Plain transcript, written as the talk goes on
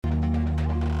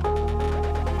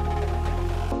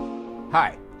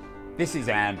Hi, this is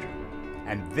Andrew,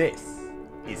 and this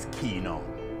is Keen On,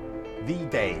 the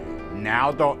daily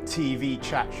Now.tv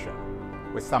chat show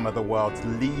with some of the world's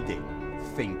leading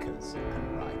thinkers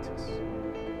and writers.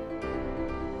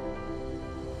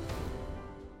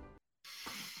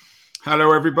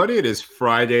 Hello, everybody. It is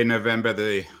Friday, November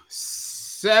the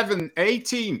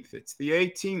 18th. It's the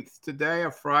 18th today,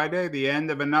 a Friday, the end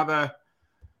of another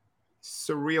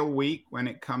surreal week when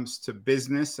it comes to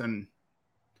business and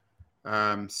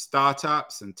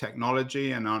startups and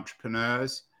technology and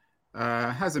entrepreneurs.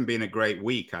 Hasn't been a great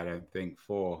week, I don't think,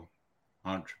 for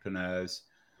entrepreneurs.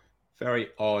 Very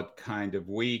odd kind of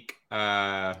week.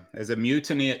 There's a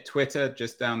mutiny at Twitter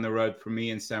just down the road from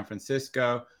me in San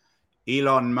Francisco.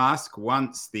 Elon Musk,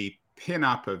 once the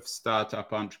pinup of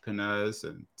startup entrepreneurs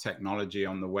and technology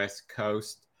on the West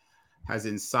Coast, has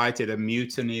incited a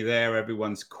mutiny there.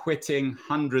 Everyone's quitting,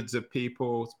 hundreds of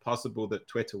people. It's possible that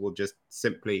Twitter will just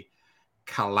simply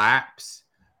collapse.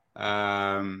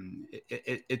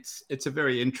 It's a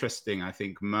very interesting, I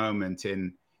think, moment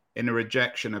in a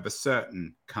rejection of a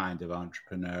certain kind of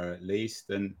entrepreneur, at least.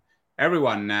 And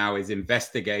everyone now is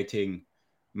investigating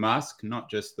Musk, not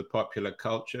just the popular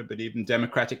culture, but even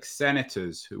Democratic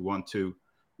senators who want to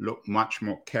look much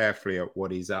more carefully at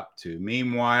what he's up to.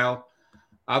 Meanwhile,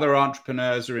 other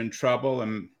entrepreneurs are in trouble.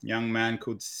 A young man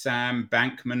called Sam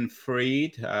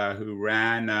Bankman-Fried, who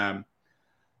ran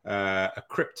a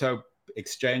crypto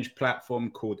exchange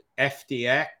platform called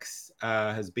FTX,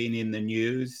 has been in the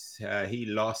news. He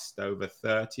lost over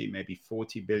 30, maybe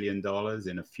 $40 billion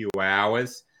in a few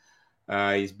hours.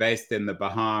 He's based in the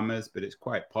Bahamas, but it's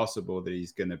quite possible that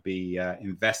he's going to be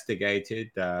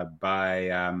investigated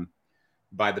by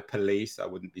the police. I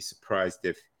wouldn't be surprised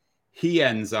if he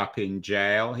ends up in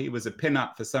jail. He was a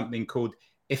pinup for something called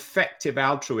effective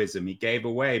altruism. He gave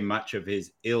away much of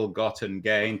his ill-gotten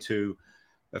gain to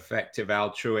effective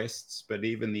altruists, but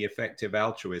even the effective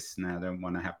altruists now don't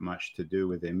want to have much to do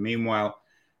with him. Meanwhile,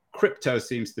 crypto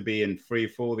seems to be in free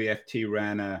fall. The FT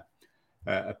ran a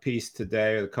piece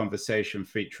today, a conversation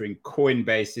featuring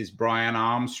Coinbase's Brian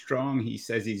Armstrong. He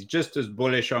says he's just as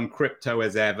bullish on crypto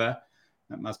as ever.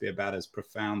 That must be about as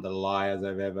profound a lie as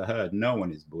I've ever heard. No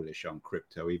one is bullish on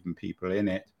crypto, even people in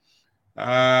it.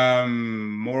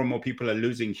 More and more people are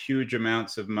losing huge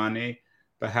amounts of money.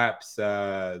 Perhaps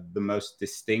the most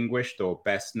distinguished or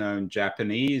best-known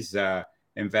Japanese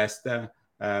investor,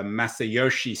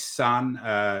 Masayoshi Son,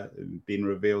 been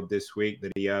revealed this week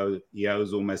that he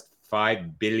owes almost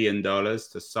 $5 billion to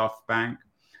SoftBank.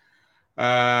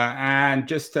 And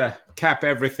just to cap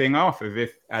everything off,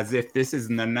 as if this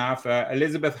isn't enough,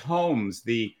 Elizabeth Holmes,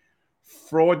 the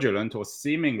fraudulent or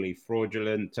seemingly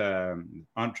fraudulent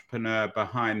entrepreneur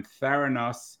behind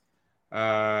Theranos,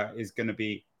 is going to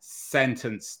be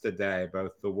sentenced today.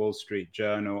 Both the Wall Street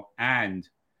Journal and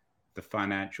the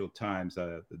Financial Times,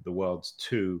 the world's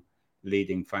two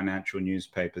leading financial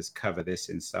newspapers, cover this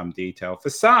in some detail.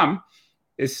 For some,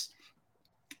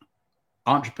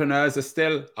 entrepreneurs are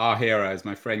still our heroes.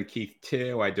 My friend Keith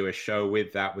Teal, I do a show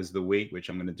with, That Was the Week, which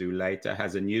I'm going to do later,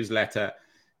 has a newsletter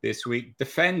this week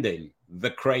defending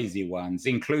the crazy ones,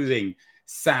 including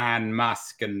Sam,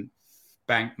 Musk, and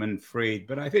Bankman-Fried.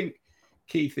 But I think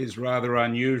Keith is rather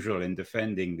unusual in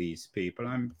defending these people.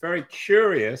 I'm very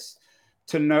curious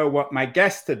to know what my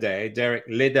guest today, Derek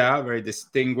Liddell, very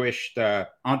distinguished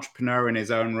entrepreneur in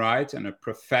his own right and a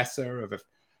professor of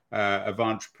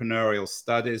entrepreneurial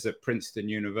studies at Princeton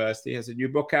University, has a new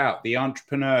book out, The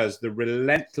Entrepreneurs, The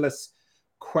Relentless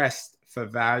Quest for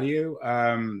Value.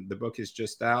 The book is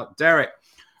just out. Derek,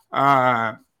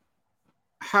 how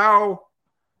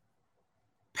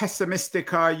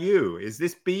pessimistic are you? Is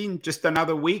this been just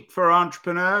another week for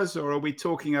entrepreneurs, or are we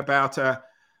talking about a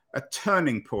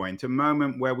turning point, a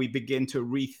moment where we begin to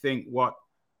rethink what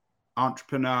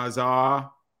entrepreneurs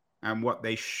are and what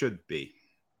they should be?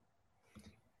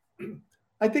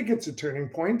 I think it's a turning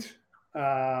point.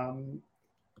 What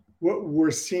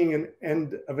we're seeing an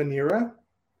end of an era.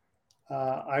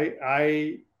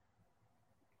 I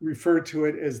refer to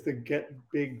it as the get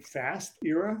big fast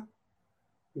era,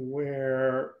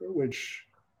 which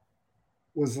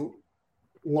was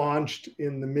launched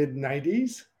in the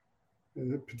mid-90s,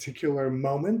 in a particular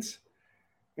moment,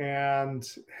 and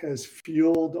has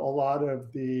fueled a lot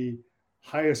of the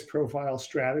highest profile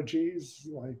strategies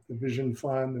like the Vision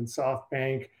Fund and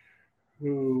SoftBank,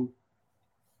 who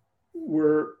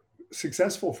were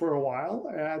successful for a while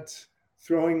at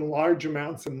throwing large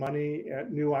amounts of money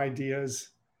at new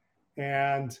ideas.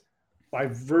 And by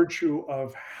virtue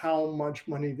of how much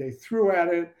money they threw at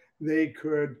it, they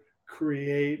could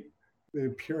create the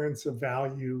appearance of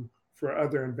value for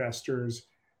other investors.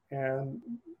 And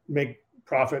make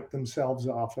profit themselves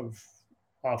off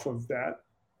of that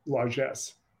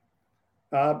largesse.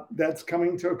 That's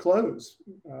coming to a close,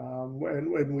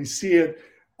 and we see it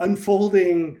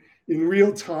unfolding in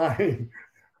real time.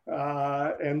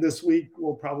 And this week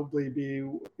will probably be,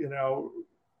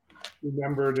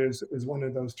 remembered as one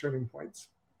of those turning points.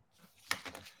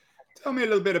 Tell me a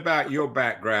little bit about your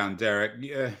background, Derek.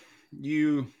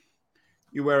 You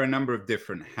wear a number of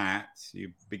different hats.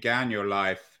 You began your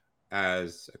life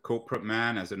as a corporate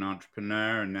man, as an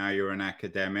entrepreneur, and now you're an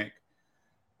academic.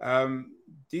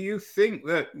 Do you think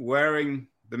that wearing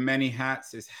the many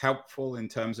hats is helpful in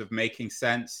terms of making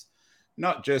sense,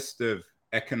 not just of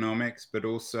economics, but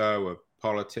also of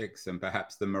politics and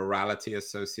perhaps the morality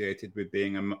associated with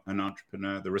being an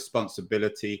entrepreneur, the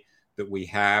responsibility that we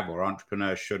have or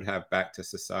entrepreneurs should have back to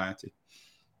society?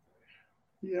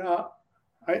 Yeah,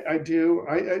 I do.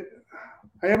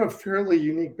 I have a fairly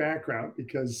unique background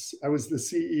because I was the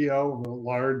CEO of a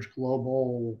large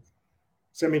global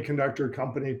semiconductor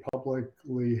company,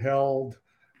 publicly held.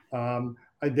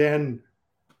 I then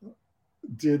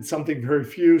did something very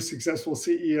few successful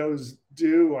CEOs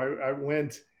do. I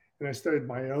went and I started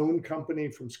my own company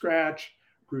from scratch,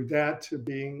 grew that to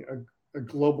being a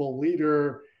global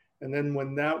leader. And then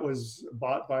when that was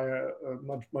bought by a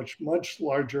much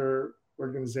larger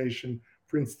organization,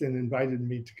 Princeton invited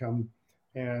me to come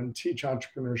and teach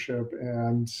entrepreneurship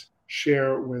and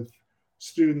share with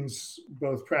students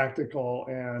both practical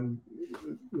and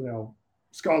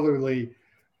scholarly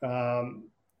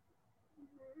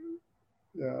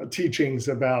teachings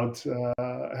about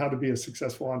how to be a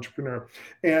successful entrepreneur.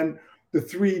 And the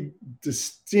three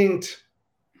distinct,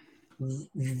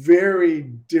 very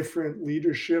different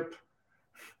leadership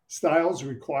styles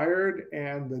required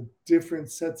and the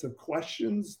different sets of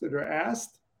questions that are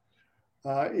asked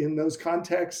in those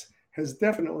contexts has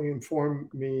definitely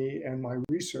informed me and my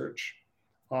research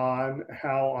on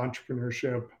how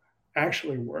entrepreneurship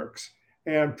actually works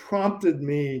and prompted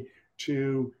me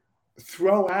to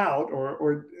throw out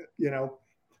or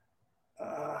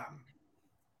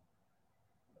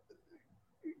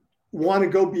want to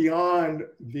go beyond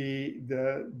the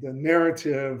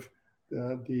narrative,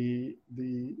 the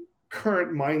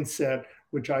current mindset,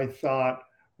 which I thought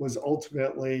was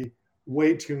ultimately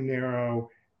way too narrow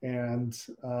and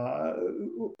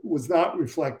was not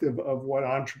reflective of what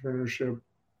entrepreneurship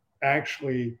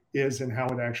actually is and how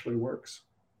it actually works.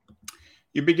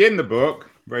 You begin the book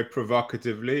very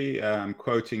provocatively. I'm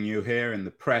quoting you here in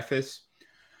the preface.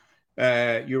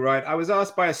 You write, I was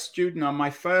asked by a student on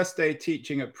my first day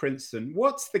teaching at Princeton,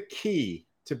 what's the key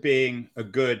to being a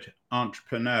good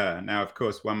entrepreneur? Now, of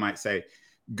course, one might say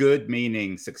good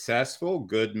meaning successful,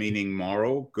 good meaning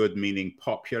moral, good meaning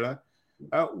popular.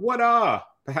 What are,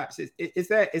 perhaps, is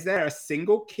there a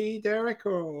single key, Derek,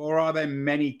 or are there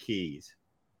many keys?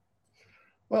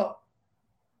 Well,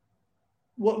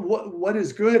 what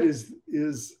is good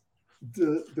is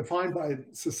defined by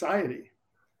society,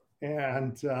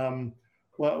 and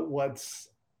what's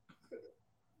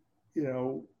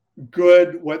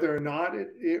good, whether or not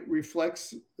it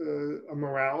reflects a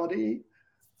morality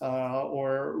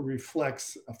or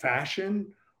reflects a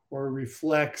fashion or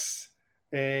reflects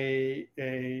a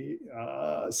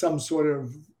some sort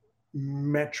of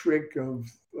metric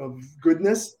of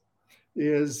goodness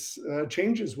is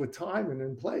changes with time and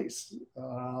in place.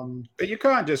 But you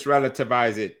can't just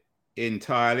relativize it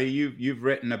entirely. You've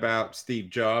written about Steve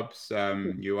Jobs.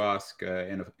 You ask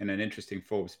in an interesting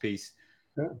Forbes piece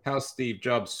how Steve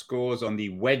Jobs scores on the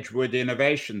Wedgwood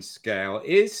innovation scale.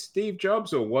 Is Steve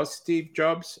Jobs, or was Steve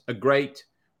Jobs, a great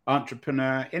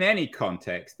entrepreneur in any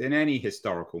context, in any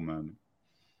historical moment?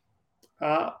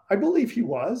 I believe he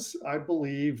was. I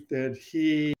believe that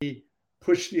he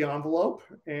pushed the envelope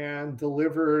and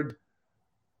delivered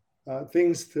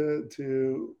things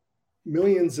to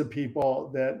millions of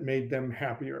people that made them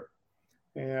happier.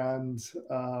 And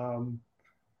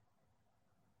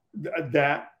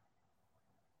that,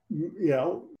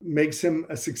 makes him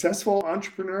a successful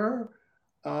entrepreneur.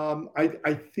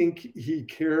 I think he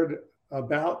cared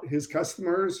about his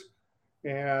customers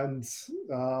and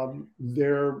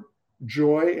their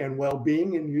joy and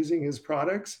well-being in using his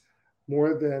products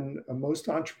more than most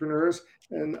entrepreneurs.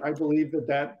 And I believe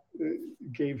that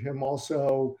gave him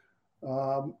also,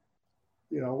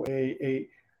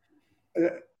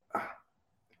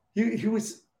 he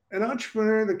was an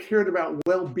entrepreneur that cared about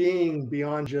well-being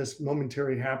beyond just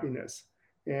momentary happiness.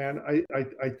 And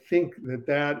I think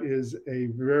that is a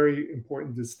very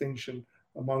important distinction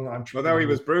among entrepreneurs. Although he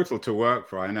was brutal to work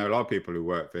for, I know a lot of people who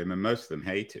work for him, and most of them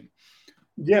hate him.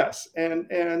 Yes, and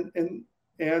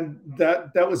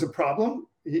that was a problem.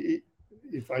 He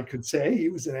if I could say, he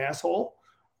was an asshole.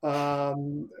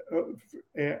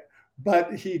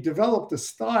 But he developed a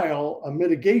style, a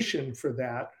mitigation for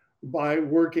that, by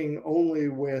working only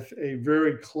with a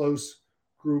very close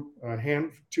group,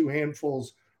 two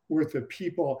handfuls worth of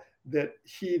people that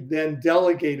he then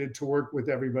delegated to work with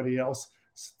everybody else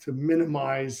to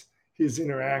minimize his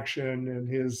interaction and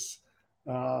his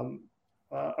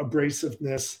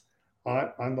abrasiveness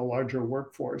on the larger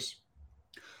workforce.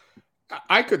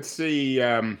 I could see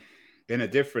in a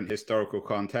different historical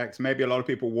context, maybe a lot of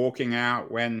people walking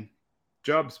out when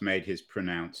Jobs made his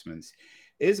pronouncements.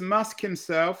 Is Musk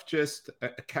himself just a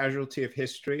casualty of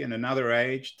history in another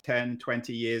age, 10,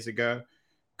 20 years ago?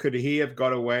 Could he have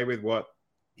got away with what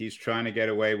he's trying to get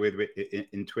away with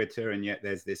in Twitter, and yet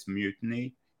there's this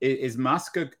mutiny? Is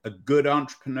Musk a good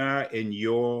entrepreneur in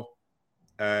your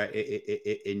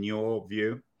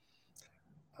view?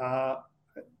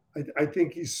 I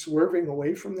think he's swerving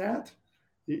away from that.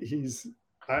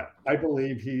 I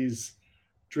believe he's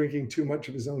drinking too much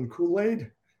of his own Kool-Aid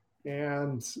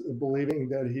and believing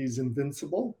that he's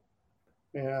invincible,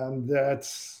 and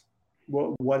that's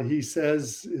what he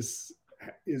says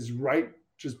is right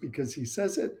just because he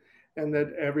says it, and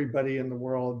that everybody in the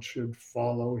world should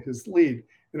follow his lead.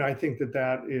 And I think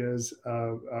that is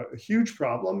a huge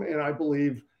problem. And I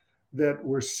believe that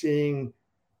we're seeing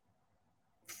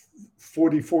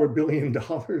 $44 billion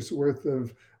worth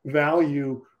of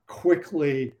value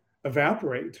quickly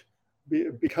evaporate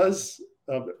because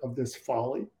of this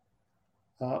folly.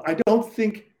 I don't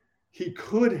think he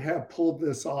could have pulled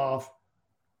this off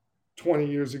 20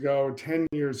 years ago, 10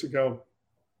 years ago,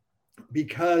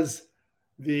 because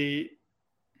the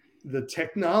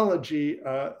technology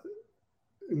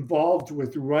involved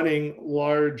with running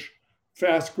large,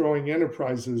 fast-growing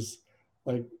enterprises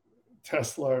like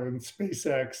Tesla and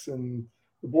SpaceX and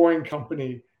the Boring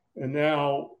Company, and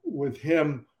now with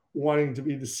him wanting to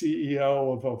be the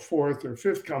CEO of a fourth or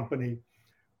fifth company,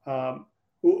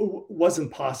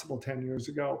 wasn't possible 10 years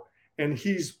ago. And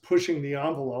he's pushing the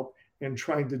envelope and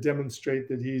trying to demonstrate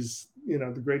that he's,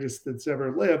 the greatest that's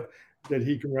ever lived, that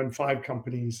he can run 5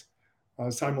 companies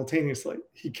simultaneously.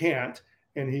 He can't,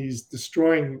 and he's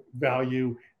destroying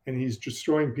value, and he's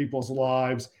destroying people's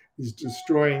lives. He's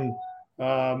destroying,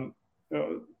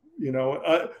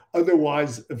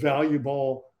 otherwise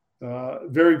valuable,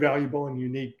 very valuable and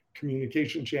unique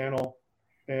communication channel,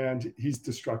 and he's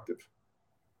destructive.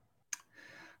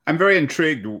 I'm very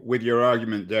intrigued with your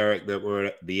argument, Derek, that we're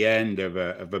at the end of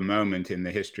a moment in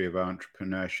the history of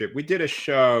entrepreneurship. We did a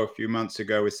show a few months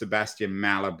ago with Sebastian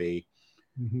Mallaby,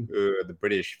 the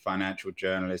British financial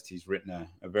journalist. He's written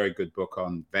a very good book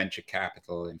on venture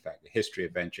capital. In fact, the history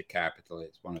of venture capital.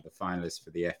 It's one of the finalists for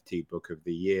the FT Book of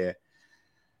the Year.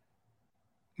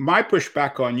 My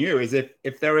pushback on you is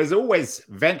if there is always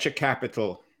venture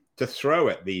capital to throw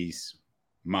at these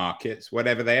markets,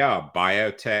 whatever they are,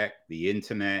 biotech, the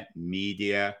internet,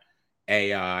 media,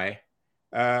 AI,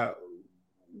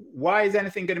 why is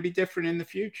anything going to be different in the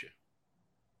future?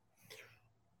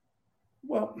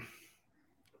 Well,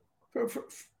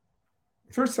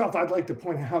 first off, I'd like to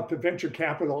point out that venture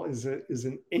capital is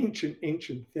an ancient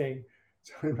thing.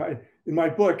 So in my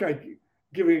book, I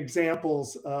give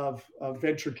examples of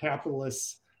venture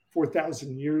capitalists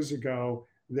 4,000 years ago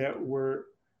that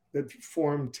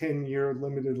formed 10-year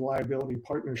limited liability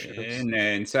partnerships.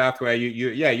 In Southwest,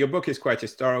 your book is quite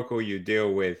historical. You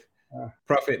deal with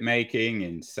profit making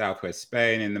in Southwest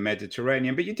Spain, in the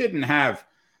Mediterranean, but you didn't have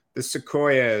the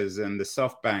Sequoias and the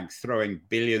SoftBanks throwing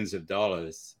billions of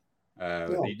dollars.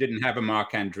 No. You didn't have a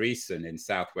Marc Andreessen in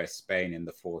Southwest Spain in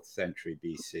the 4th century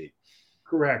BC.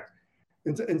 Correct.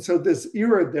 And so this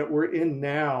era that we're in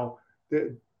now,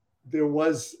 there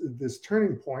was this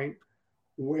turning point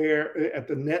where at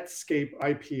the Netscape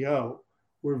IPO,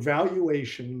 where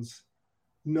valuations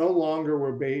no longer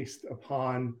were based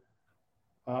upon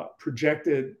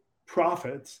projected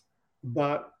profits,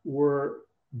 but were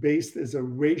based as a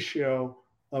ratio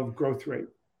of growth rate.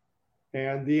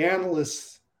 And the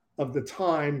analysts of the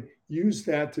time used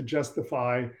that to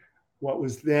justify what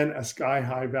was then a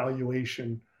sky-high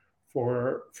valuation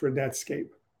for Netscape,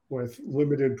 with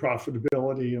limited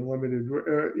profitability and limited,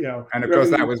 And of course,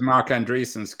 that was Marc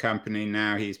Andreessen's company.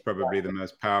 Now he's probably the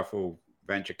most powerful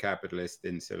venture capitalist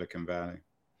in Silicon Valley.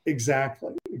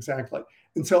 Exactly.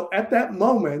 And so at that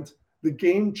moment, the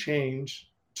game changed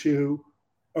to,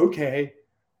 okay,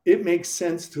 it makes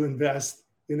sense to invest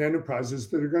in enterprises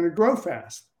that are going to grow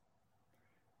fast.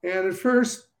 And at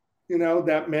first,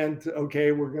 that meant,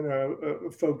 okay, we're going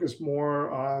to focus more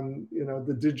on,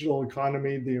 the digital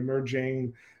economy, the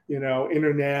emerging,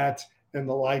 internet and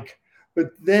the like.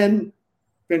 But then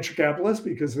venture capitalists,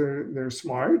 because they're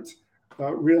smart,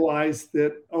 realize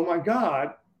that, oh my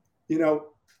God, the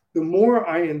more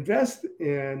I invest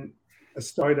in a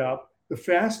startup, the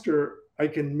faster I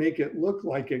can make it look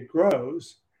like it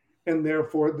grows, and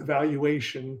therefore the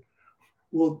valuation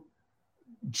will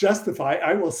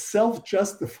I will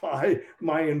self-justify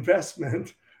my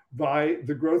investment by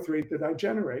the growth rate that I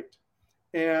generate.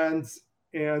 And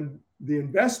the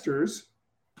investors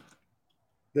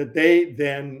that they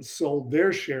then sold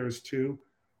their shares to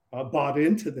bought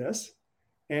into this,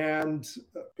 and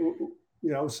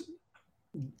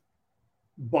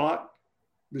bought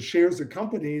the shares of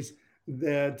companies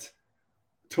that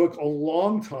took a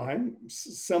long time.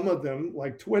 Some of them,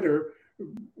 like Twitter,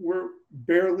 were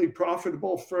barely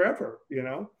profitable forever,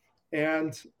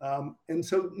 and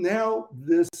so now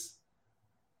this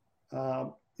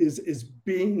is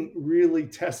being really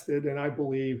tested, and I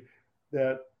believe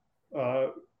that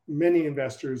many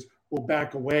investors will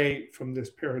back away from this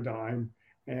paradigm,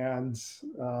 and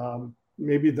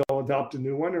maybe they'll adopt a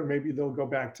new one, or maybe they'll go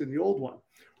back to the old one.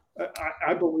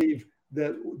 I believe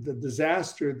that the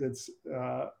disaster that's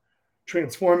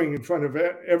transforming in front of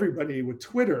everybody with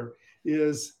Twitter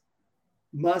is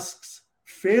Musk's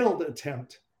failed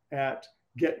attempt at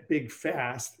get big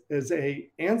fast as a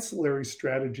ancillary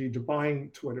strategy to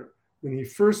buying Twitter. When he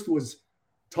first was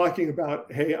talking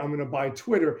about, hey, I'm going to buy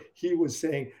Twitter, he was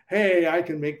saying, hey, I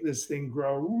can make this thing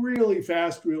grow really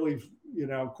fast, really,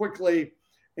 quickly,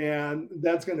 and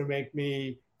that's going to make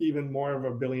me even more of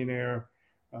a billionaire.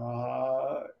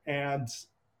 And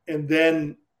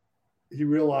then he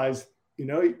realized,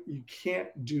 you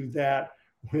can't do that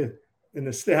with an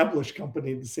established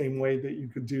company the same way that you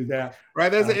could do that.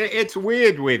 Right. It's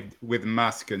weird with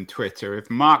Musk and Twitter. If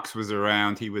Marx was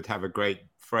around, he would have a great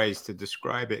phrase to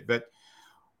describe it. But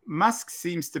Musk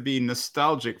seems to be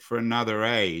nostalgic for another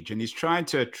age, and he's trying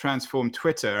to transform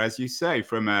Twitter, as you say,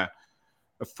 from a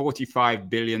 $45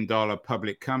 billion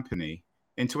public company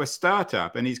into a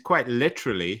startup. And he's quite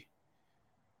literally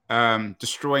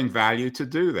destroying value to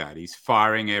do that. He's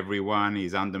firing everyone.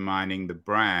 He's undermining the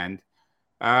brand.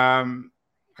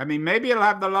 Maybe he'll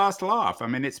have the last laugh.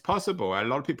 It's possible. A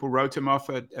lot of people wrote him off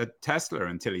at Tesla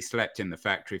until he slept in the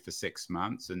factory for 6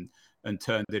 months and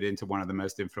turned it into one of the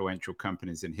most influential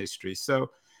companies in history.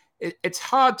 So it's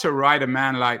hard to write a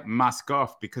man like Musk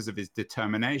off because of his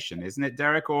determination, isn't it,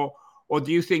 Derek? Or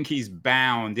do you think he's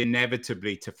bound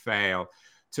inevitably to fail,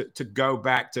 to go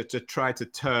back to try to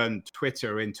turn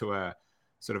Twitter into a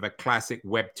sort of a classic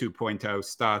Web 2.0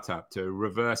 startup, to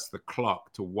reverse the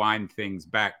clock, to wind things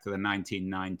back to the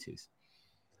 1990s?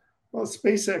 Well,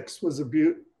 SpaceX was a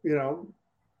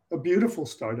beautiful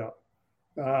startup,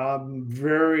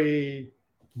 very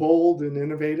bold and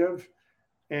innovative,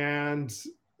 and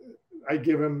I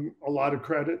give him a lot of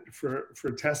credit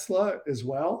for Tesla as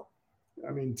well.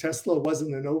 Tesla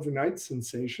wasn't an overnight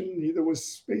sensation, neither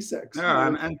was SpaceX.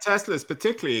 No, and Tesla's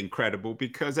particularly incredible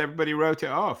because everybody wrote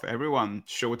it off. Everyone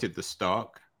shorted the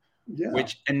stock,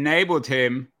 which enabled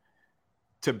him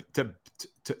to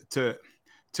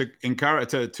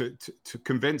encourage, to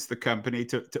convince the company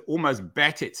to almost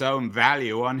bet its own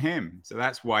value on him. So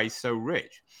that's why he's so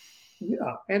rich.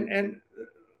 Yeah, and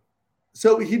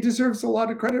so he deserves a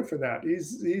lot of credit for that.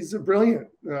 He's a brilliant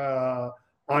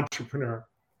entrepreneur.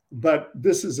 But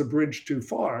this is a bridge too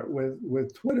far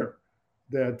with Twitter,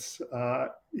 that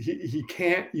he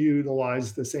can't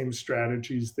utilize the same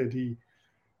strategies that he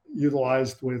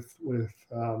utilized with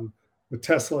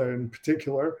Tesla in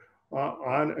particular,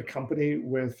 on a company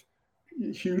with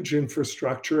huge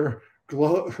infrastructure,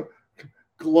 global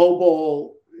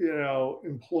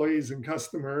employees and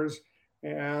customers,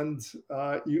 and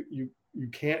you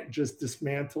can't just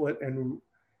dismantle it and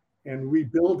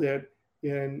rebuild it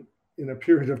in a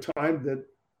period of time that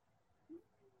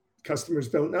customers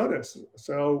don't notice.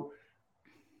 So,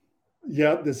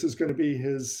 this is going to be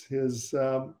his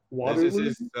Waterloo.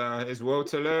 This is his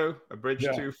Waterloo, a bridge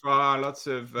too far. Lots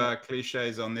of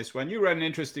cliches on this one. You wrote an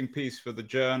interesting piece for the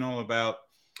Journal about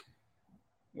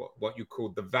what you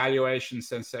called the valuation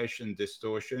sensation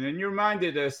distortion, and you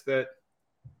reminded us that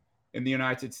in the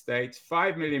United States,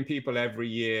 5 million people every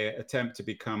year attempt to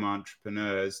become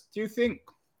entrepreneurs. Do you think?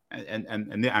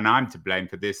 And I'm to blame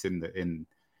for this in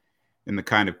the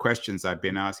kind of questions I've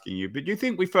been asking you. But do you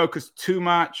think we focus too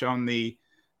much on the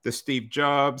Steve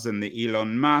Jobs and the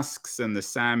Elon Musks and the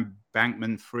Sam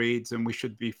Bankman-Frieds, and we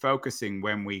should be focusing,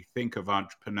 when we think of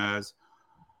entrepreneurs,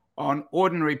 on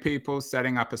ordinary people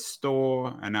setting up a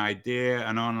store, an idea,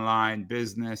 an online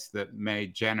business that may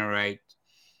generate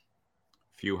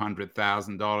a few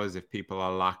 $100,000 if people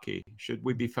are lucky? Should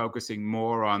we be focusing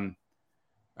more on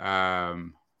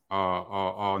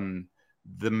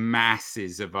the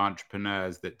masses of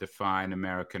entrepreneurs that define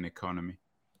American economy?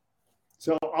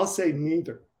 So I'll say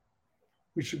neither.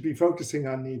 We should be focusing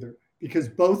on neither, because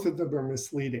both of them are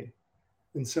misleading.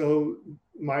 And so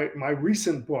my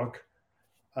recent book,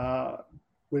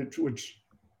 which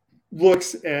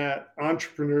looks at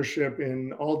entrepreneurship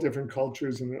in all different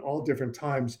cultures and in all different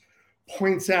times,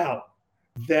 points out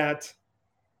that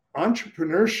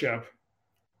entrepreneurship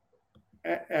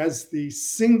as the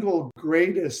single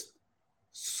greatest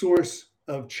source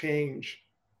of change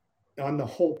on the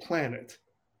whole planet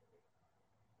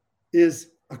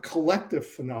is a collective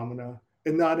phenomena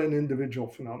and not an individual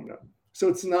phenomena. So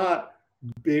it's not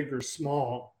big or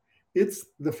small. It's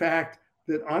the fact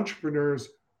that entrepreneurs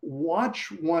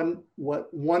watch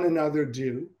what one another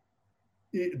do,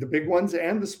 the big ones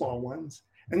and the small ones,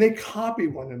 and they copy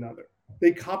one another.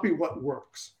 They copy what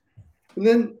works. And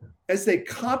then as they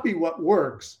copy what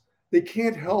works, they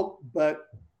can't help but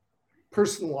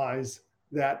personalize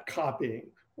that copying.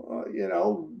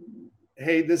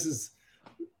 Hey, this is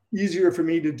easier for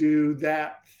me to do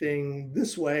that thing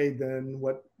this way than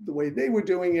the way they were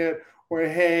doing it, or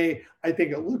hey, I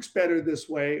think it looks better this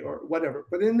way, or whatever.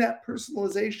 But in that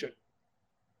personalization,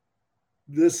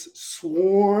 this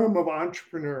swarm of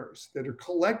entrepreneurs that are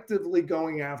collectively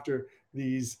going after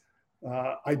these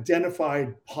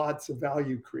identified pots of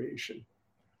value creation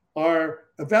are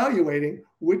evaluating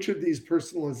which of these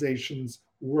personalizations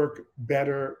work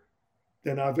better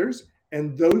than others.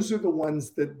 And those are the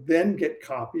ones that then get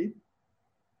copied.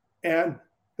 And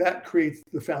that creates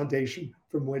the foundation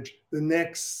from which the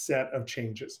next set of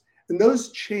changes. And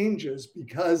those changes,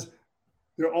 because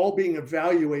they're all being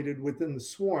evaluated within the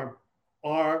swarm,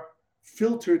 are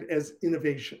filtered as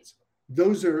innovations.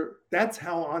 That's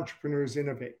how entrepreneurs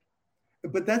innovate.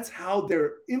 But that's how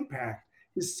their impact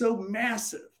is so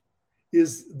massive,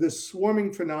 is the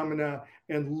swarming phenomena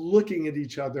and looking at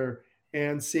each other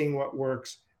and seeing what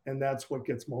works. And that's what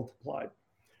gets multiplied.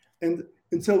 And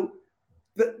so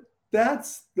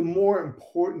that's the more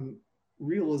important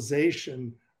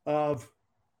realization of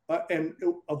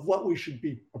what we should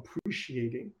be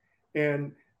appreciating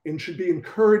and should be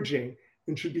encouraging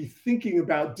and should be thinking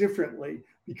about differently,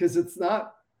 because it's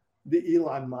not the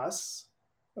Elon Musk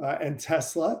and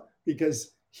Tesla,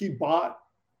 because he bought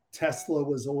Tesla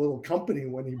was a little company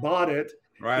when he bought it.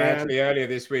 Right. Actually, earlier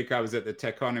this week, I was at the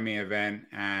Techonomy event,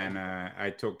 and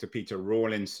I talked to Peter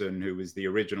Rawlinson, who was the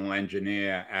original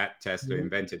engineer at Tesla,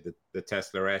 invented the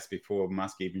Tesla S before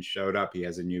Musk even showed up. He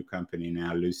has a new company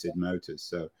now, Lucid Motors.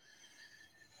 So,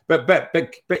 but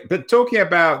talking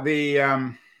about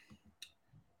the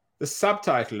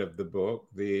subtitle of the book,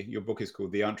 your book is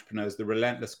called "The Entrepreneurs: The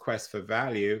Relentless Quest for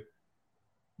Value."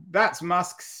 That's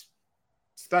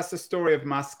the story of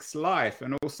Musk's life,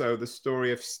 and also the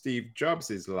story of Steve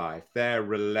Jobs' life, their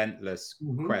relentless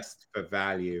quest for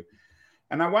value.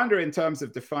 And I wonder, in terms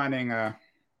of defining a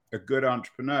good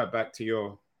entrepreneur, back to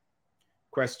your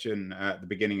question at the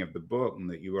beginning of the book, and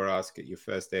that you were asked at your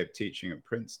first day of teaching at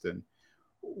Princeton,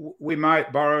 we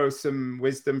might borrow some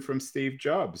wisdom from Steve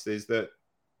Jobs, is that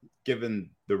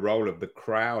given the role of the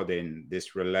crowd in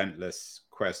this relentless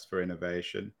quest for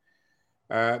innovation,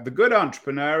 the good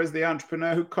entrepreneur is the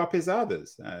entrepreneur who copies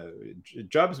others.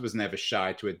 Jobs was never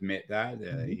shy to admit that.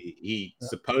 He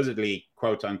supposedly,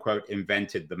 quote unquote,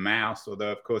 invented the mouse,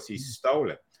 although, of course, he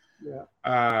stole it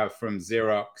from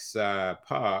Xerox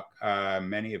PARC.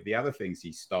 Many of the other things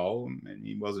he stole, and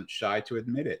he wasn't shy to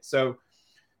admit it. So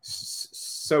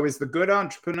is the good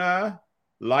entrepreneur,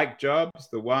 like Jobs,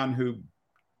 the one who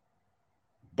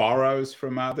borrows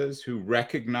from others, who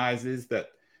recognizes that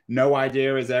no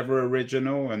idea is ever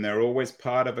original and they're always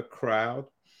part of a crowd?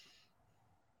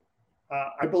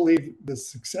 I believe the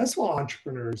successful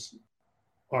entrepreneurs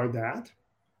are that.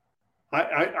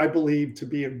 I believe to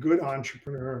be a good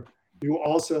entrepreneur, you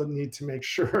also need to make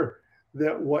sure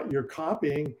that what you're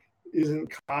copying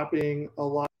isn't copying a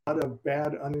lot of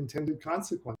bad unintended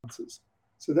consequences.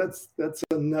 So that's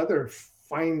another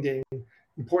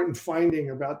important finding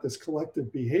about this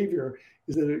collective behavior,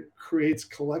 is that it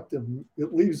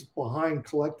leaves behind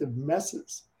collective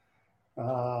messes.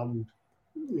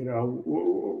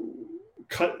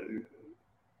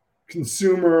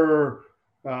 Consumer,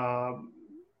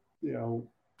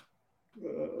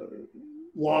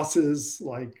 losses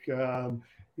like,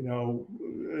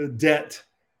 debt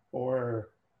or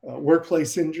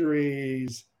workplace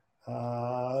injuries,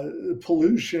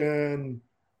 pollution,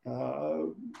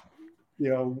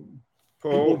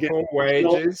 Poor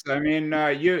wages. I mean,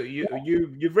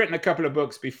 you've written a couple of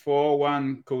books before,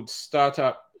 one called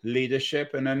Startup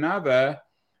Leadership and another,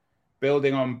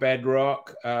 Building on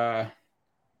Bedrock,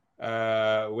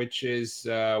 which is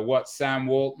what Sam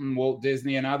Walton, Walt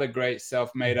Disney, and other great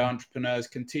self-made entrepreneurs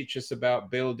can teach us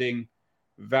about building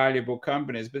valuable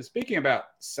companies. But speaking about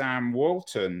Sam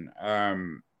Walton,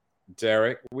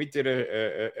 Derek, we did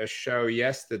a show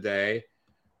yesterday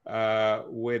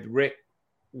with Rick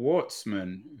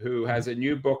Wartzman, who has a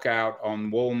new book out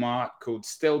on Walmart called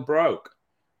Still Broke,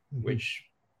 which,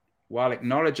 while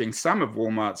acknowledging some of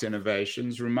Walmart's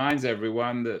innovations, reminds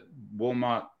everyone that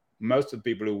Walmart, most of the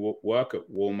people who work at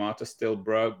Walmart are still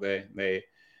broke. They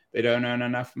don't earn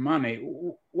enough money.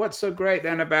 What's so great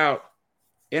then about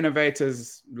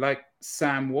innovators like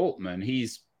Sam Walton?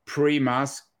 He's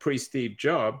pre-Musk, pre-Steve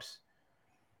Jobs,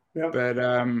 but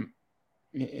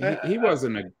he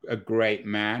wasn't a great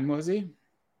man, was he?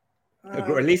 At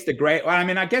least a great, well, I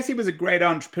mean, I guess he was a great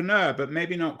entrepreneur, but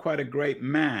maybe not quite a great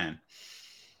man.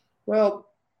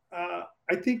 Well,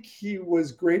 I think he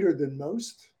was greater than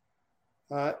most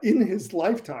in his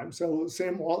lifetime. So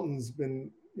Sam Walton's been,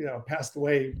 passed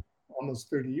away almost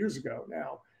 30 years ago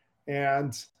now.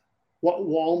 And what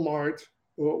Walmart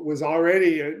was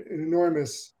already an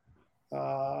enormous,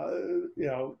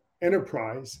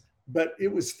 enterprise, but it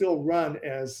was still run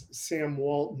as Sam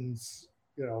Walton's,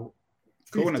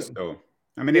 cornerstone.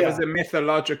 I mean, it was a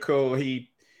mythological. He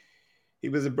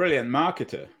was a brilliant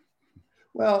marketer.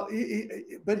 Well,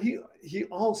 but he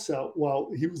also,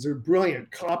 he was a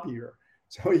brilliant copier.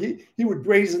 So he would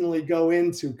brazenly go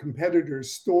into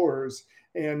competitors' stores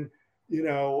and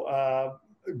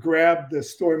grab the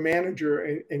store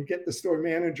manager and get the store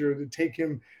manager to take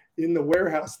him in the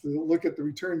warehouse to look at the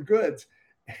returned goods,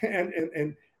 and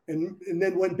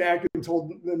then went back and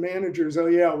told the managers, oh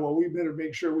yeah, well, we better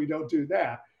make sure we don't do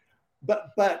that.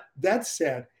 But that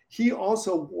said, he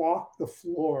also walked the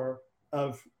floor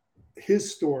of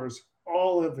his stores,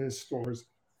 all of his stores,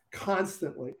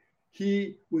 constantly.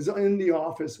 He was in the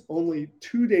office only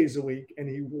 2 days a week, and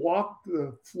he walked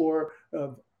the floor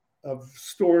of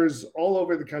stores all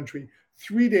over the country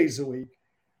 3 days a week,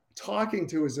 talking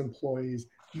to his employees,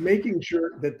 making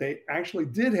sure that they actually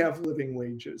did have living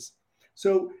wages.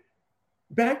 So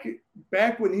back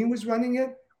when he was running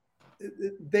it,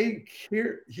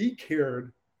 he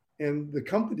cared, and the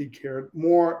company cared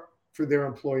more for their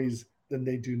employees than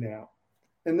they do now.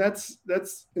 And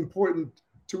that's important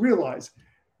to realize,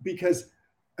 because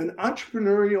an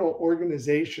entrepreneurial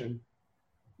organization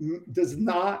is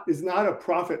not a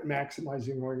profit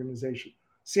maximizing organization.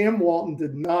 Sam Walton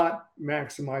did not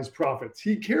maximize profits.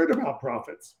 He cared about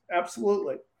profits,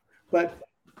 absolutely. But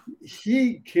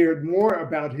he cared more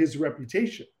about his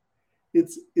reputation.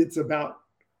 It's about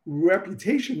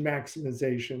reputation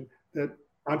maximization that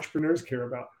entrepreneurs care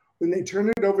about. When they turn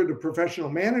it over to professional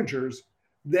managers,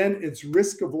 then it's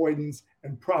risk avoidance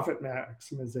and profit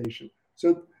maximization.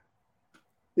 So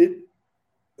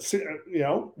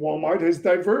Walmart has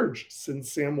diverged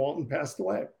since Sam Walton passed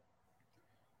away.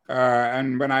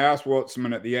 And when I asked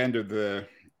Wartzman at the end of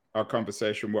our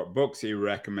conversation what books he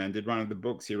recommended, one of the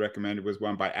books he recommended was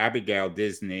one by Abigail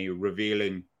Disney,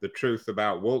 revealing the truth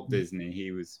about Walt Disney.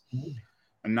 He was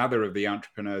another of the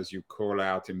entrepreneurs you call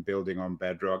out in Building on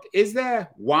Bedrock. Is there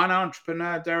one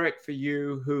entrepreneur, Derek, for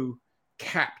you who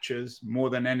captures more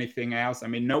than anything else? I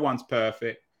mean, no one's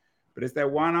perfect, but is there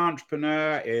one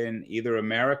entrepreneur in either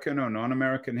American or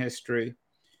non-American history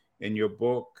in your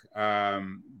book,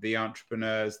 The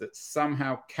Entrepreneurs, that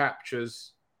somehow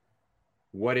captures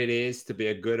what it is to be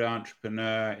a good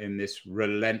entrepreneur in this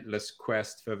relentless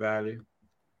quest for value?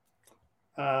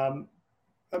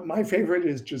 My favorite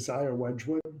is Josiah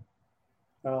Wedgwood.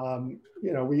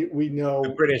 We know a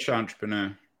British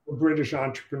entrepreneur,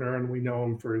 and we know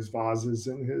him for his vases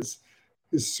and his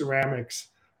ceramics.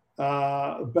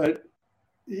 But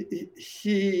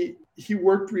he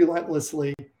worked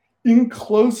relentlessly in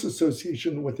close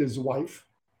association with his wife.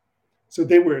 So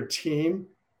they were a team.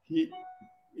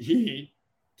 He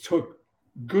took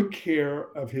good care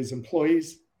of his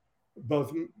employees,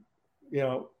 both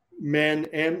men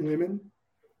and women.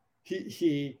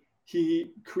 He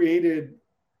created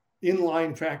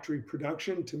inline factory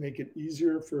production to make it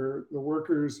easier for the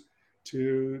workers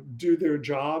to do their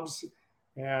jobs,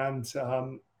 and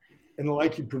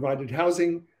he provided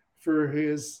housing for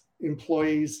his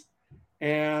employees,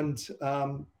 and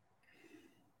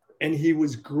he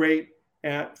was great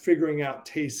at figuring out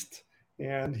taste.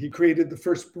 And he created the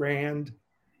first brand,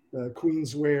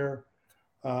 Queensware.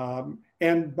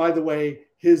 And by the way,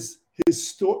 his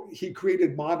store, he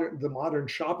created the modern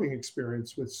shopping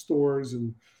experience with stores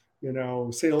and,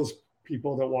 sales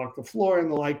people that walk the floor and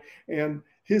the like. And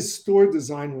his store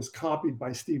design was copied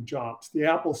by Steve Jobs. The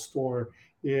Apple Store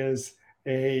is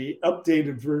a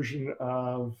updated version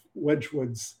of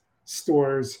Wedgwood's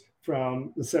stores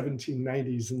from the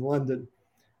 1790s in London.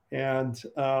 And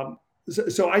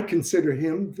so I consider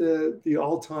him the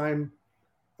all-time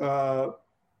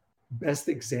best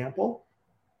example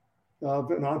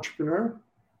of an entrepreneur.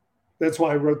 That's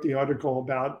why I wrote the article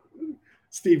about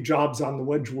Steve Jobs on the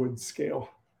Wedgwood scale.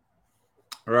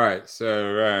 Right.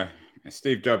 So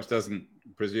Steve Jobs doesn't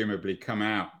presumably come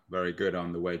out very good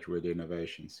on the Wedgwood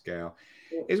innovation scale.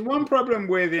 Is one problem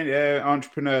with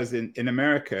entrepreneurs in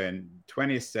America in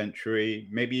 20th century,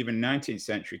 maybe even 19th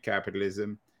century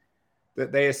capitalism,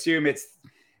 that they assume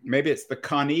maybe it's the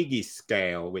Carnegie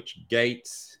scale, which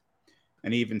Gates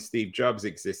and even Steve Jobs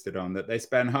existed on, that they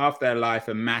spend half their life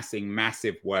amassing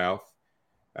massive wealth,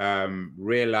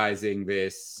 realizing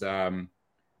this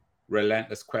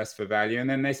relentless quest for value, and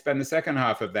then they spend the second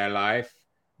half of their life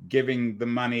giving the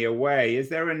money away. Is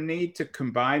there a need to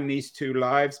combine these two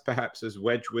lives, perhaps as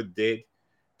Wedgwood did,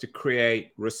 to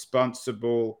create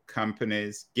responsible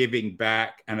companies, giving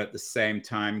back, and at the same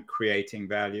time creating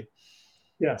value?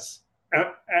 Yes,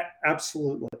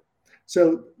 absolutely.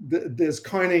 So there's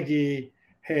Carnegie,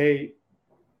 hey,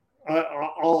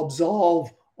 I'll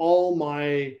absolve all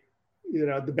my,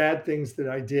 the bad things that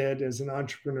I did as an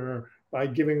entrepreneur by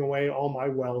giving away all my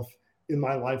wealth in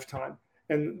my lifetime.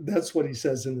 And that's what he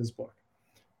says in his book.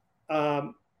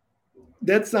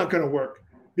 That's not going to work,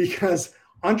 because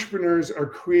entrepreneurs are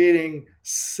creating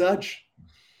such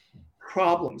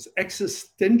problems,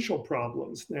 existential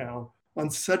problems now on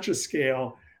such a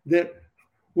scale that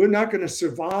we're not going to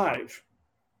survive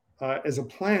as a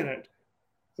planet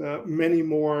many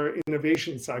more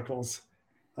innovation cycles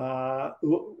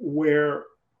where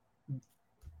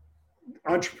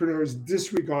entrepreneurs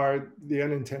disregard the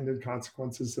unintended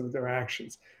consequences of their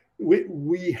actions.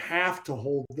 We have to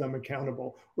hold them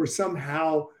accountable, or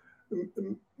somehow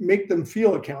make them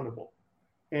feel accountable.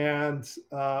 And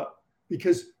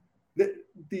because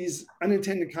these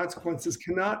unintended consequences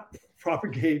cannot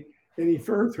propagate any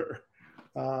further.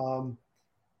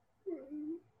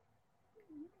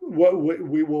 What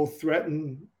we will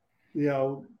threaten,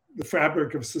 the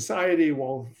fabric of society,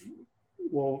 will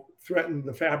threaten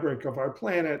the fabric of our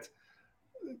planet.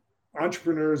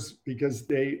 Entrepreneurs, because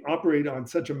they operate on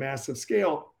such a massive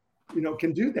scale,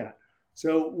 can do that.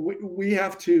 So we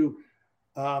have to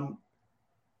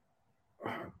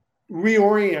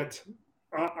reorient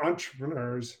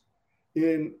entrepreneurs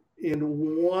in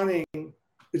wanting,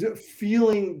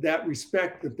 feeling that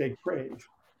respect that they crave,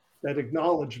 that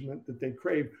acknowledgement that they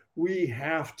crave. We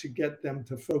have to get them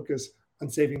to focus on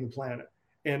saving the planet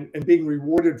and being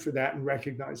rewarded for that and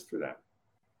recognized for that.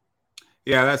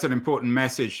 Yeah, that's an important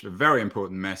message, a very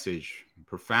important message,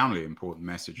 profoundly important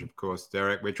message, of course,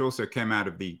 Derek, which also came out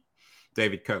of the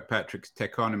David Kirkpatrick's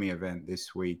Techonomy event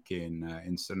this week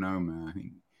in Sonoma. I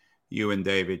think you and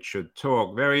David should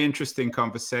talk. Very interesting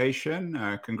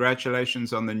conversation.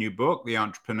 Congratulations on the new book, The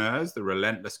Entrepreneurs, The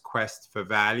Relentless Quest for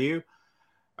Value.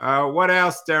 What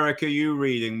else, Derek, are you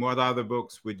reading? What other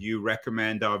books would you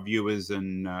recommend our viewers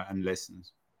and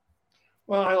listeners?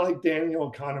 Well, I like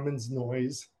Daniel Kahneman's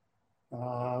Noise.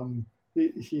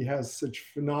 He has such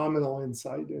phenomenal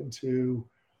insight into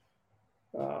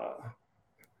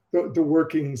the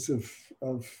workings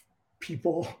of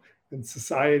people and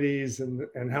societies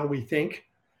and how we think.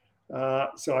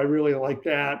 So I really like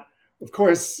that. Of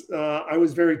course, I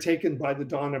was very taken by The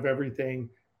Dawn of Everything,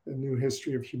 A New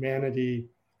History of Humanity.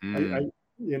 The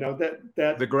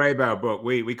Graeber book.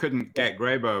 We couldn't get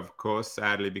Graeber, of course,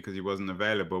 sadly, because he wasn't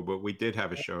available, but we did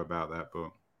have a show about that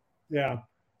book. Yeah.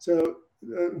 So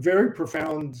very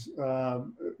profound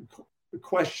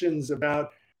questions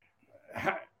about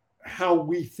how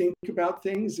we think about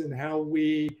things and how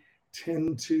we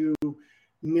tend to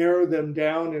narrow them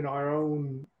down in our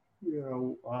own,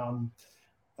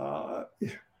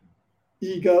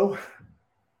 ego.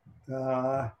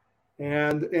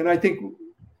 And I think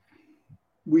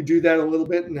we do that a little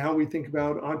bit in how we think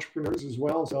about entrepreneurs as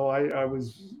well. So I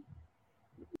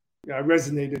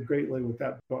resonated greatly with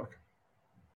that book.